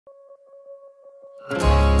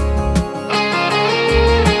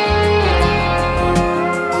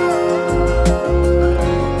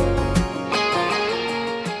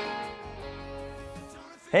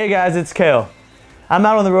Hey guys, it's Cale. I'm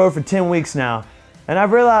out on the road for 10 weeks now, and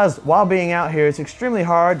I've realized while being out here, it's extremely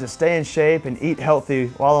hard to stay in shape and eat healthy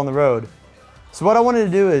while on the road. So what I wanted to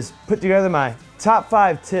do is put together my top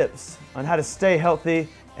 5 tips on how to stay healthy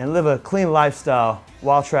and live a clean lifestyle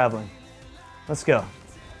while traveling. Let's go.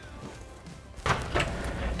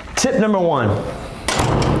 Tip number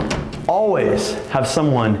 1, always have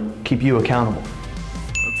someone keep you accountable.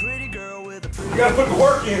 You gotta put the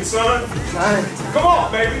work in, son. Come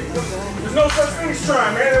on, baby. There's no such thing as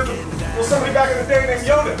trying, man. There's somebody back in the day named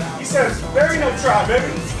Yoda. He says, there ain't no try, baby.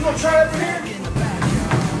 You gonna try that for here?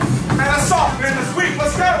 Man, that's soft, man. That's weak.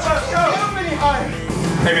 Let's go, let's go.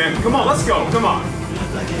 Hey, man, come on, let's go. Come on.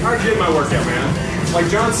 I already did my workout, man. Like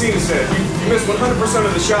John Cena said, you missed 100%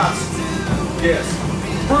 of the shots. Yes.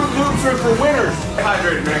 Fruit Loops are for winners. Stay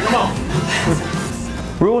hydrated, man. Come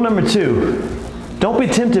on. Rule number 2. Don't be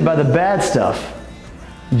tempted by the bad stuff.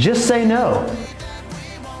 Just say no.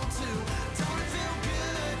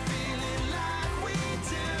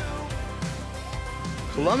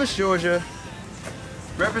 Columbus, Georgia,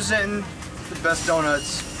 representing the best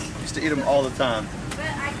donuts. Used to eat them all the time,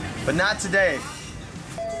 but not today.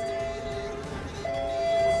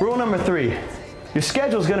 Rule number 3. Your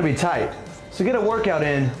schedule's gonna be tight, so get a workout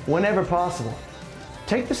in whenever possible.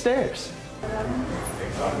 Take the stairs.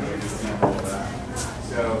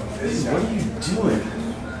 What are you doing?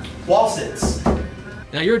 Wall sits.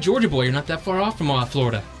 Now you're a Georgia boy. You're not that far off from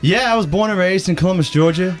Florida. Yeah, I was born and raised in Columbus,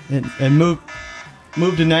 Georgia, and moved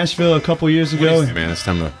to Nashville a couple years ago. Hey man, it's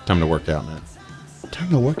time to work out, man. Time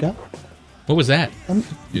to work out? What was that?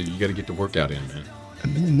 You got to get the workout in, man.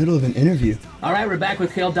 I'm in the middle of an interview. All right, we're back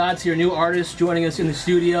with Cale Dodds here, new artist, joining us in the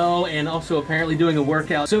studio and also apparently doing a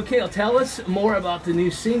workout. So Cale, tell us more about the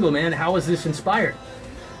new single, man. How was this inspired?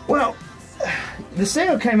 Well, the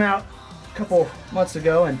single came out a couple months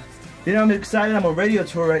ago, and you know, I'm excited. I'm on a radio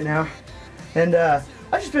tour right now, and I've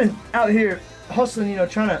just been out here hustling, you know,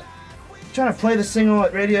 trying to play the single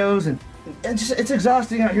at radios, and just it's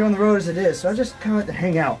exhausting out here on the road as it is. So I just kind of like to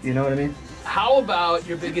hang out, you know what I mean? How about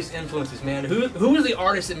your biggest influences, man? Who was the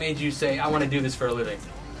artist that made you say, I want to do this for a living?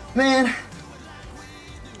 Man,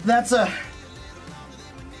 that's a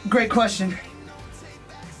great question.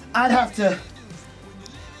 I'd have to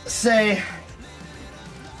say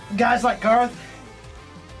guys like Garth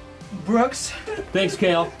Brooks. Thanks,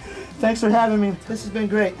 Cale. Thanks for having me. This has been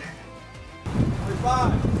great.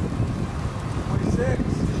 25, 26,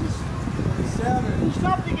 27.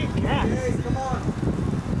 Stop to get gas. Hey, come on.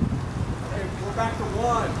 Hey, we're back to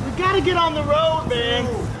 1. We gotta get on the road, man.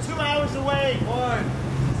 2 hours away. 1,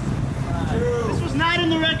 2. This was not in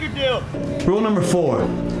the record deal. Rule number 4.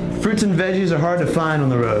 Fruits and veggies are hard to find on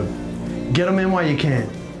the road. Get them in while you can.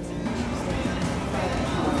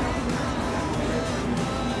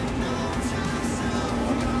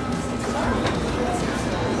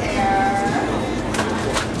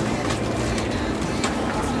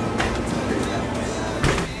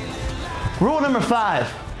 Rule number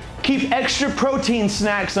 5, keep extra protein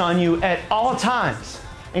snacks on you at all times,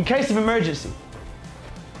 in case of emergency.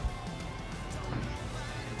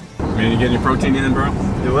 Man, you getting your protein in, bro?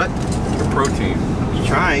 Do what? Your protein.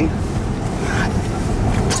 Trying.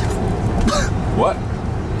 What?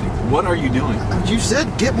 What are you doing? You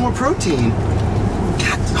said get more protein.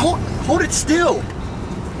 God, hold it still.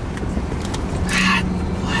 God,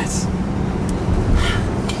 bless.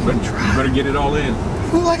 You better get it all in.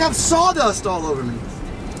 Like I have sawdust all over me.